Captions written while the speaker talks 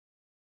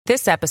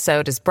This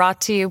episode is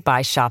brought to you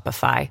by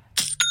Shopify.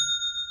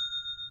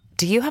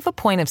 Do you have a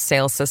point of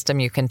sale system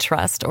you can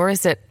trust, or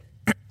is it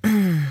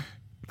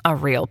a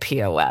real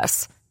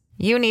POS?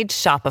 You need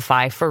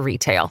Shopify for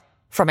retail.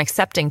 From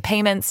accepting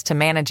payments to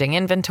managing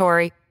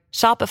inventory,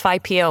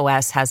 Shopify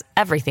POS has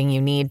everything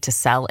you need to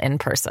sell in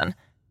person.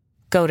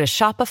 Go to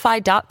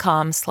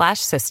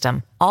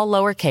shopify.com/system, all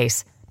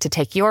lowercase, to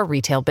take your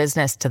retail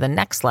business to the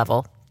next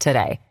level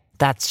today.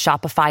 That's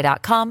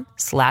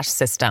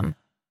shopify.com/system.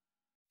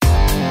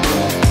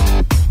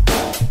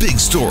 Big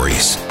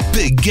stories,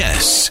 big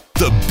guests,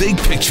 the big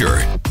picture.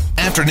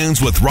 Afternoons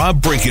with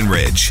Rob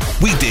Breckenridge.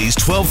 Weekdays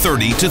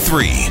 1230 to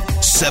 3,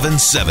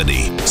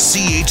 770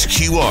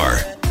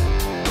 CHQR.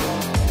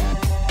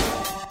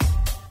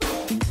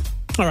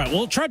 All right,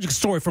 well, tragic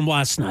story from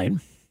last night.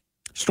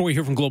 Story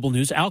here from Global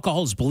News.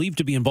 Alcohol is believed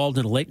to be involved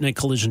in a late-night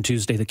collision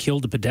Tuesday that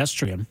killed a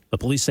pedestrian. The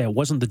police say it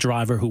wasn't the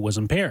driver who was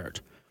impaired.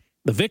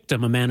 The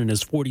victim, a man in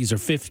his 40s or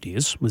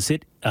 50s, was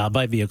hit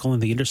by a vehicle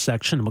in the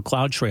intersection of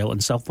McLeod Trail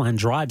and Southland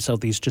Drive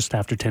southeast just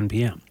after 10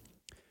 p.m.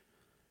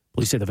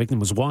 Police say the victim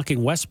was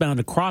walking westbound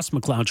across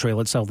McLeod Trail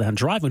at Southland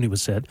Drive when he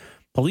was hit.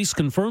 Police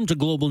confirmed to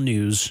Global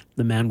News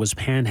the man was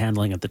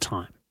panhandling at the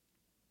time.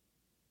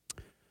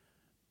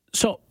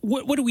 So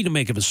what are we to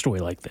make of a story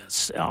like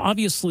this?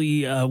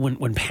 Obviously,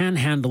 when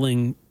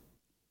panhandling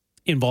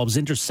involves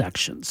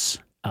intersections,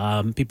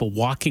 people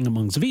walking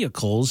amongst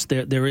vehicles,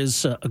 there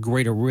is a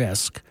greater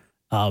risk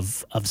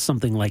of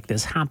something like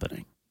this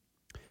happening.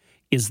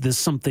 Is this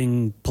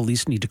something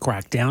police need to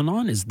crack down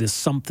on? Is this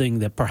something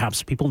that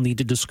perhaps people need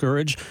to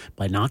discourage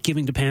by not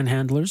giving to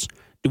panhandlers?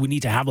 Do we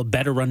need to have a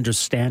better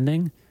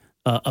understanding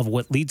of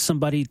what leads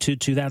somebody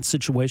to that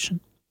situation?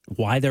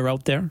 Why they're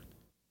out there?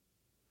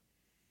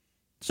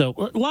 So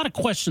a lot of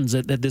questions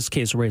that this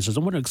case raises.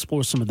 I want to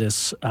explore some of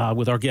this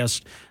with our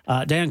guest.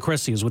 Diane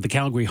Cressy is with the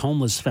Calgary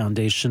Homeless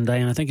Foundation.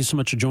 Diana, thank you so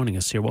much for joining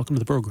us here. Welcome to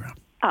the program.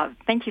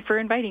 Thank you for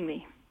inviting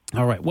me.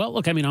 All right. Well,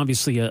 look, I mean,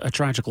 obviously a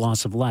tragic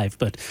loss of life,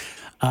 but,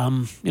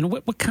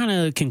 what kind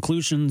of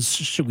conclusions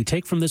should we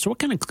take from this? Or what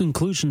kind of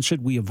conclusions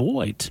should we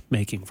avoid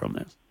making from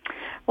this?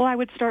 Well, I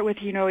would start with,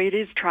 it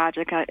is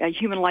tragic. A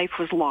human life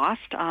was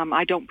lost.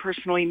 I don't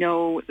personally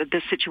know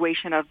the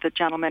situation of the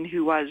gentleman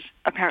who was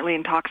apparently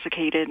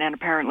intoxicated and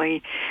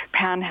apparently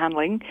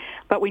panhandling,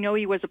 but we know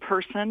he was a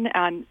person,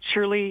 and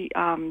surely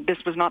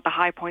this was not the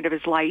high point of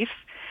his life.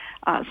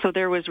 So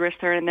there was risk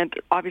there, and then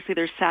obviously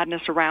there's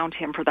sadness around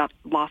him for that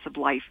loss of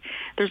life.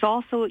 There's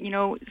also,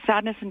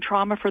 sadness and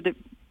trauma for the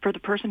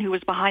person who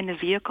was behind the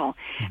vehicle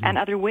and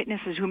other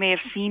witnesses who may have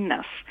seen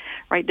this,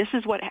 right? This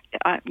is what,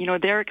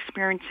 they're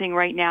experiencing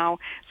right now,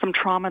 some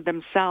trauma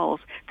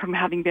themselves from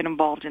having been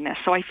involved in this.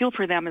 So I feel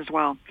for them as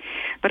well.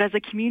 But as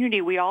a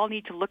community, we all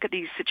need to look at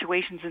these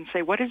situations and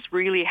say, what is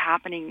really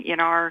happening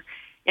in our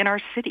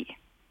city?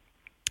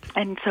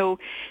 And so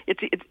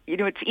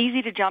it's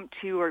easy to jump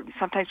to, or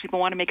sometimes people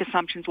want to make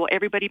assumptions, well,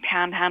 everybody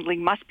panhandling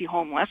must be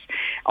homeless,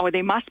 or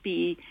they must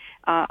be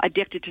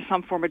addicted to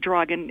some form of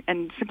drug,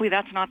 and simply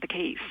that's not the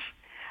case.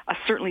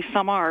 Certainly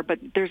some are, but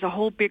there's a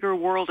whole bigger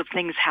world of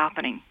things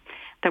happening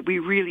that we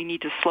really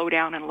need to slow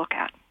down and look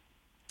at.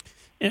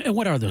 And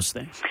what are those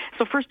things?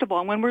 So first of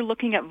all, when we're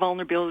looking at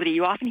vulnerability,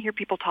 you often hear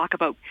people talk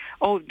about,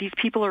 these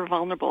people are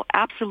vulnerable.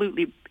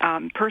 Absolutely.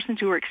 Persons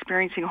who are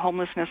experiencing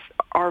homelessness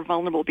are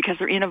vulnerable because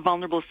they're in a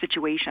vulnerable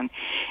situation.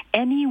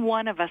 Any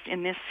one of us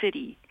in this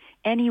city,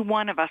 any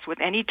one of us with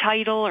any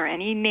title or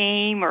any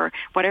name or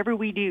whatever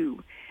we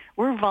do,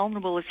 we're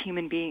vulnerable as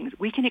human beings.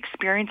 We can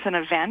experience an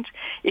event.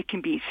 It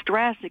can be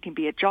stress. It can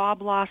be a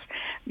job loss.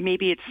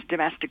 Maybe it's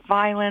domestic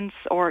violence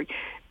or,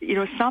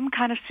 some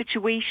kind of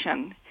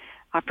situation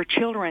for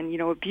children,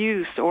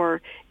 abuse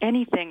or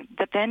anything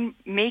that then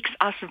makes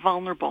us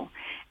vulnerable.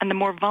 And the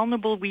more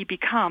vulnerable we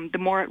become, the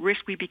more at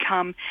risk we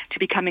become to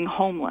becoming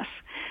homeless.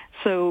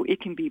 So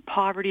it can be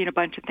poverty and a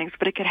bunch of things,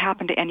 but it could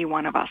happen to any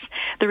one of us.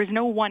 There is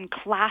no one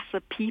class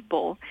of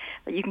people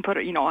that you can put,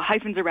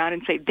 hyphens around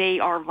and say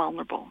they are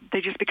vulnerable. They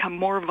just become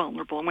more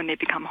vulnerable when they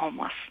become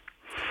homeless.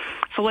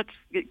 So it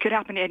could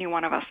happen to any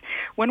one of us.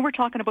 When we're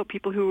talking about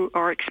people who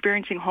are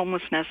experiencing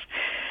homelessness,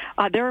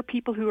 there are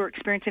people who are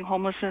experiencing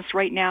homelessness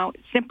right now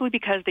simply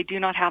because they do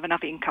not have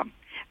enough income.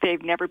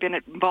 They've never been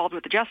involved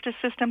with the justice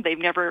system. They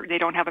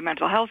don't have a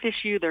mental health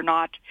issue. They're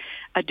not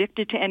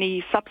addicted to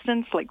any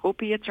substance like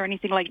opiates or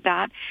anything like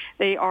that.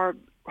 They are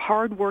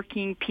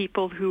hardworking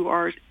people who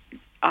are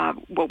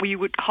what we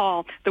would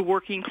call the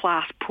working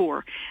class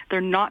poor. They're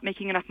not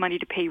making enough money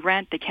to pay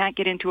rent. They can't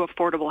get into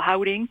affordable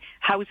housing,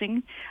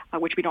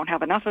 which we don't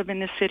have enough of in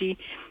this city.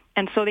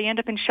 And so they end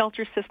up in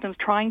shelter systems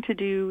trying to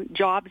do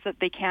jobs that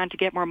they can to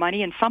get more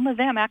money. And some of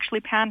them actually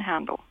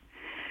panhandle,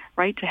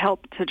 right,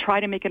 to try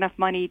to make enough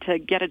money to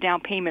get a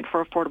down payment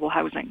for affordable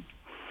housing.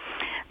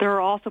 There are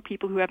also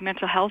people who have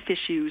mental health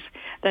issues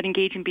that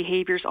engage in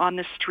behaviors on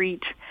the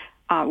street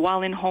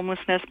while in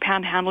homelessness,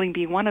 panhandling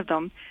being one of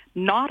them,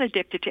 not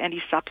addicted to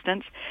any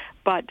substance,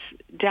 but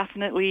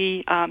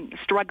definitely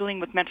struggling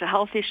with mental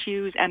health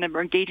issues and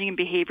are engaging in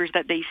behaviors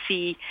that they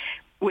see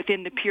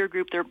within the peer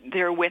group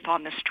they're with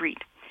on the street.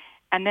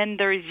 And then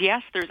there's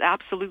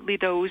absolutely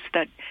those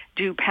that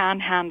do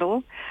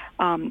panhandle,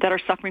 that are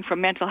suffering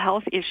from mental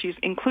health issues,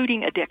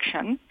 including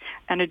addiction,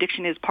 and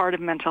addiction is part of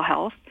mental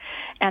health,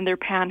 and they're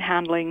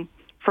panhandling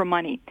for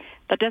money.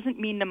 That doesn't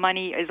mean the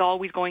money is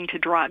always going to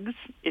drugs.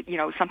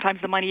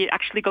 Sometimes the money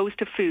actually goes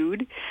to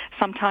food.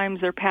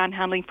 Sometimes they're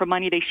panhandling for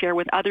money they share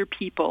with other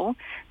people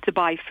to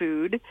buy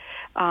food.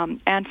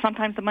 And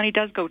sometimes the money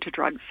does go to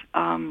drugs.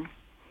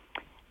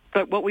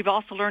 But what we've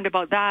also learned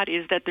about that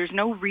is that there's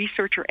no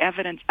research or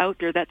evidence out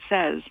there that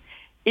says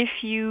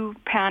if you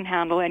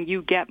panhandle and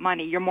you get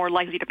money, you're more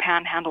likely to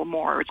panhandle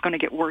more, or it's going to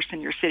get worse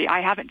in your city.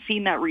 I haven't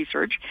seen that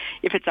research.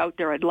 If it's out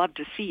there, I'd love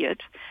to see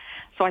it.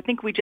 So I think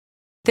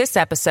This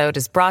episode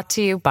is brought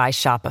to you by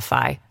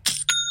Shopify.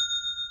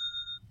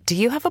 Do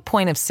you have a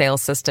point of sale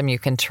system you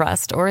can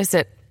trust, or is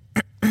it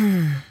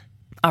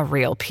a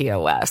real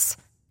POS?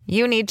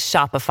 You need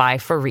Shopify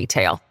for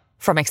retail.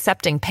 From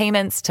accepting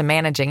payments to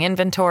managing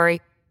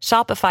inventory,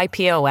 Shopify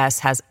POS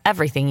has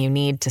everything you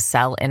need to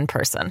sell in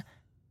person.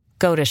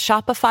 Go to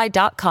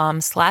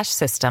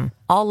shopify.com/system,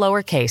 all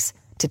lowercase,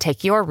 to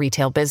take your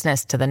retail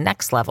business to the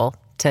next level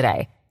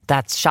today.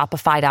 That's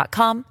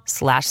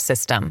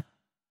shopify.com/system.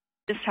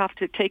 just have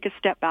to take a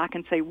step back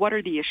and say, what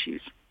are the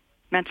issues?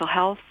 Mental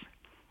health,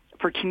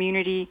 for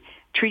community,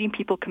 treating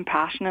people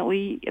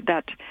compassionately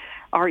that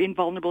are in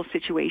vulnerable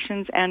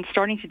situations, and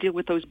starting to deal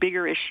with those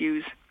bigger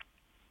issues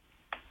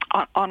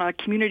on a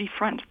community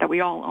front that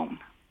we all own.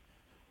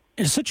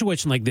 In a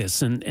situation like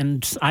this,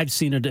 and I've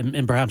seen it,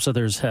 and perhaps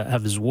others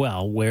have as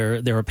well,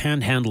 where there are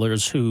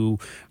panhandlers who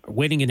are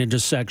waiting in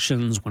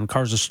intersections when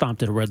cars are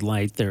stopped at a red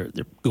light. They're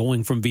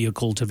going from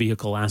vehicle to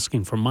vehicle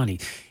asking for money.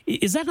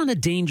 Is that not a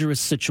dangerous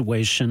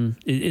situation?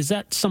 Is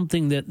that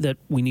something that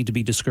we need to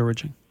be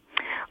discouraging?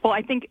 Well,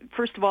 I think,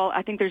 first of all,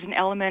 there's an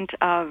element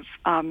of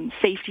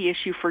safety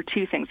issue for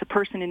two things, the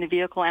person in the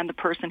vehicle and the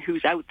person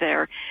who's out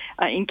there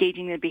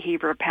engaging in the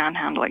behavior of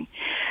panhandling.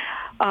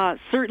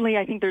 Certainly,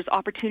 I think there's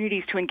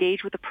opportunities to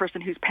engage with the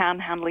person who's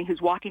panhandling,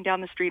 who's walking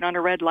down the street on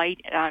a red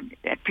light,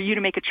 for you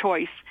to make a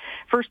choice.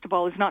 First of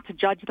all, is not to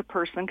judge the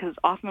person, because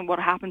often what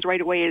happens right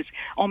away is,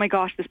 oh my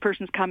gosh, this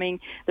person's coming,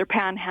 they're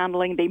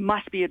panhandling, they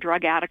must be a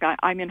drug addict,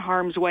 I'm in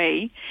harm's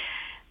way.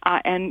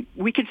 And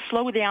we can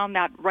slow down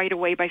that right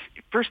away by,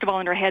 first of all,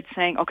 in our head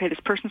saying, okay, this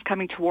person's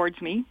coming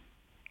towards me.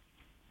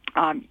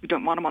 You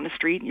don't want them on the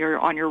street, you're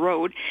on your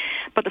road.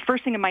 But the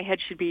first thing in my head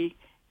should be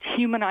to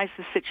humanize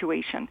the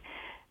situation.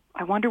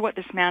 I wonder what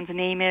this man's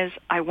name is.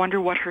 I wonder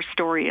what her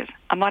story is.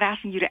 I'm not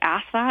asking you to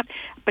ask that,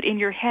 but in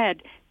your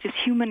head, just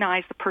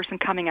humanize the person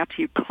coming up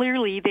to you.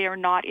 Clearly, they are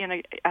not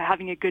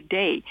having a good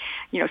day.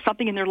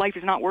 Something in their life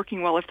is not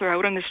working well if they're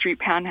out on the street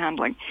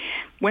panhandling.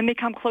 When they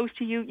come close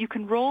to you, you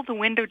can roll the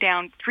window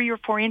down 3 or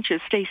 4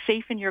 inches, stay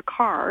safe in your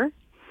car,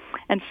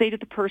 and say to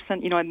the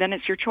person, and then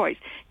it's your choice.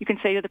 You can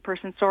say to the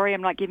person, sorry,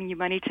 I'm not giving you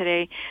money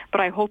today,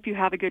 but I hope you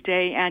have a good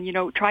day, and,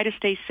 try to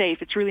stay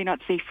safe. It's really not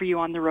safe for you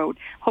on the road.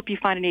 Hope you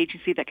find an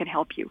agency that can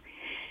help you.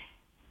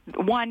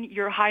 1,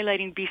 you're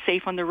highlighting be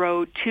safe on the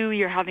road. 2,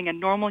 you're having a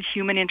normal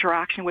human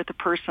interaction with the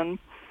person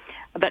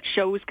that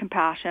shows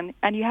compassion,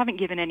 and you haven't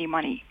given any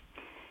money.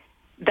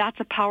 That's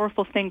a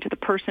powerful thing to the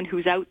person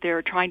who's out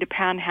there trying to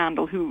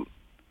panhandle, who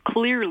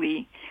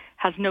clearly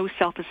has no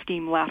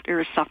self-esteem left or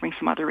is suffering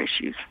some other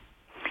issues.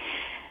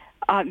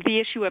 The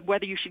issue of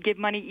whether you should give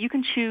money, you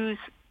can choose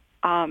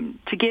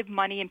to give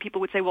money, and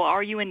people would say, well,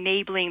 are you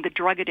enabling the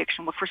drug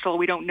addiction? Well, first of all,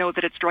 we don't know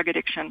that it's drug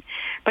addiction,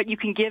 but you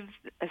can give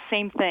the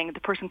same thing. The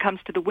person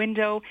comes to the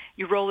window,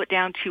 you roll it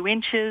down 2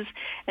 inches,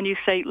 and you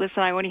say,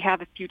 listen, I only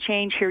have a few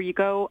change, here you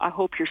go. I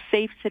hope you're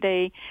safe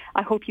today.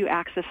 I hope you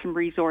access some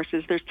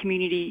resources. There's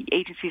community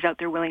agencies out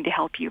there willing to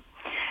help you.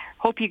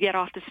 Hope you get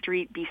off the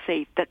street, be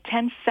safe. That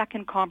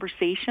 10-second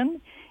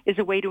conversation is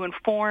a way to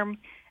inform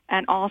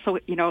and also,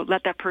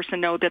 let that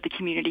person know that the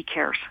community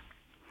cares.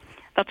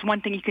 That's one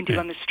thing you can do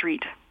on the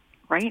street,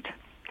 right?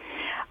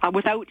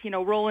 Without,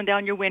 rolling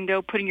down your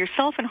window, putting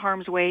yourself in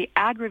harm's way,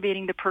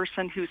 aggravating the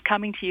person who's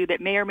coming to you that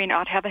may or may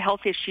not have a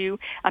health issue,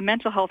 a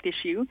mental health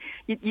issue.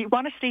 You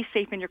want to stay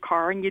safe in your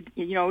car, and you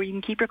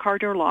can keep your car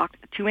door locked.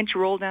 A 2-inch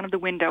roll down of the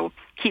window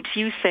keeps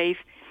you safe,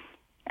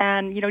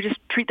 and just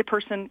treat the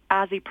person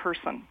as a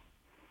person,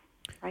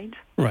 right?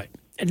 Right.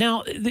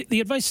 Now,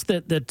 the advice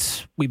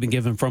that we've been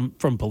given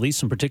from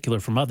police, in particular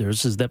from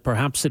others, is that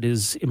perhaps it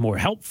is more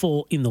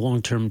helpful in the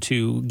long term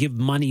to give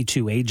money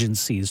to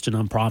agencies, to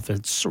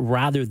nonprofits,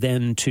 rather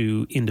than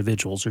to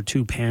individuals or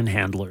to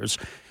panhandlers.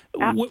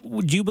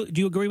 Do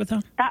you agree with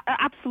that?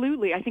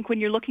 Absolutely. I think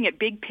when you're looking at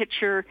big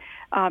picture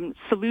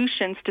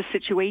solutions to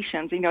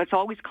situations, it's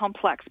always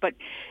complex. But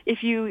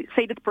if you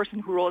say to the person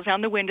who rolls down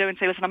the window and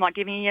say, listen, I'm not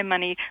giving you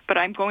money, but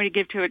I'm going to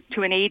give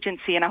to an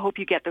agency, and I hope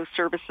you get those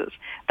services.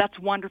 That's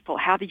wonderful.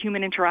 Have the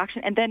human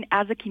interaction. And then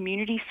as a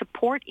community,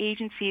 support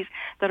agencies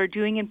that are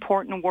doing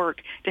important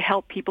work to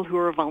help people who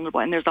are vulnerable.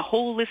 And there's a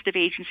whole list of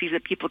agencies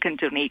that people can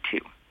donate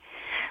to,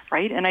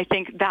 right? And I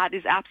think that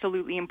is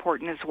absolutely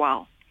important as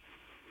well.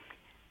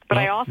 But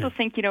I also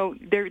think,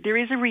 there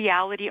is a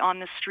reality on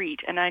the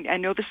street, and I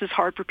know this is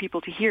hard for people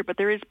to hear, but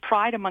there is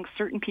pride amongst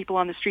certain people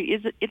on the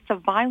street. It's a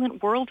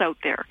violent world out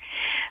there.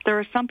 There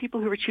are some people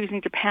who are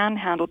choosing to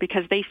panhandle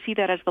because they see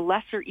that as the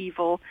lesser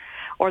evil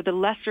or the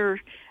lesser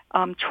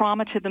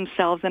trauma to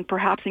themselves and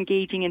perhaps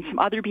engaging in some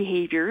other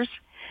behaviors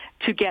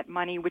to get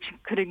money, which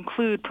could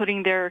include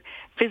putting their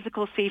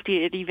physical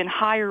safety at even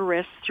higher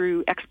risk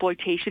through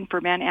exploitation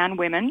for men and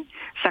women,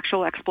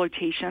 sexual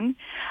exploitation,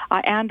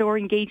 and or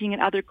engaging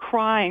in other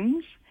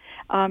crimes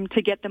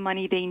to get the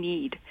money they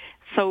need.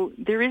 So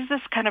there is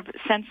this kind of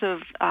sense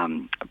of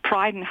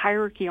pride and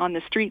hierarchy on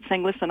the street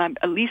saying, listen,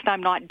 at least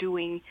I'm not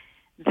doing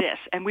this.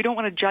 And we don't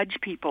want to judge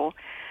people,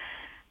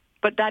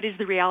 but that is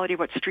the reality of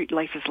what street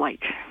life is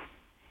like.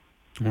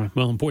 All right.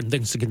 Well, important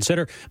things to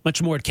consider.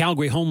 Much more at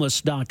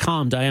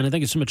CalgaryHomeless.com. Diana,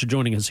 thank you so much for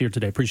joining us here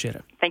today. Appreciate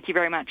it. Thank you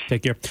very much.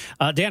 Take care.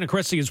 Diana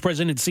Christie is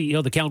president and CEO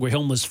of the Calgary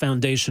Homeless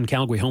Foundation,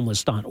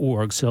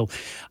 calgaryhomeless.org. So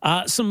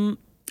some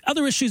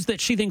other issues that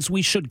she thinks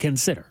we should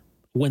consider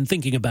when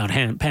thinking about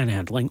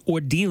panhandling or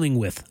dealing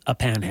with a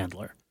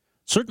panhandler.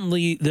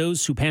 Certainly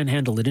those who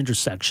panhandle at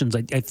intersections,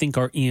 I think,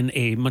 are in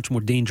a much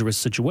more dangerous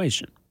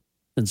situation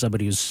than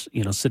somebody who's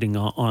sitting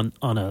on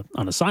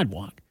a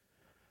sidewalk.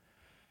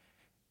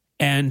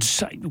 And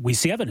we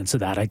see evidence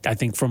of that, I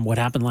think, from what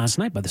happened last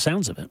night by the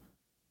sounds of it.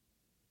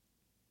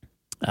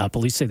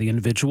 Police say the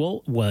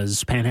individual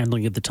was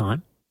panhandling at the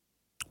time,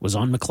 was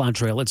on McLeod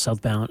Trail at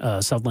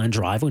Southland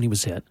Drive when he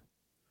was hit.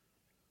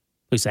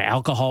 Police say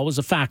alcohol was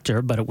a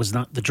factor, but it was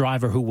not the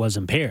driver who was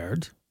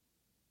impaired.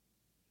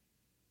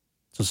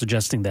 So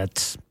suggesting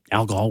that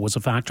alcohol was a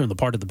factor on the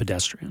part of the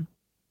pedestrian.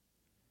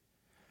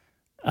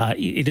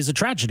 It is a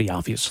tragedy,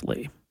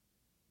 obviously.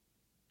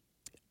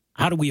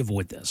 How do we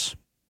avoid this?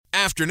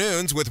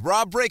 Afternoons with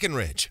Rob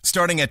Breckenridge,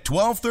 starting at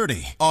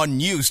 12:30 on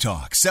News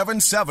Talk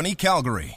 770 Calgary.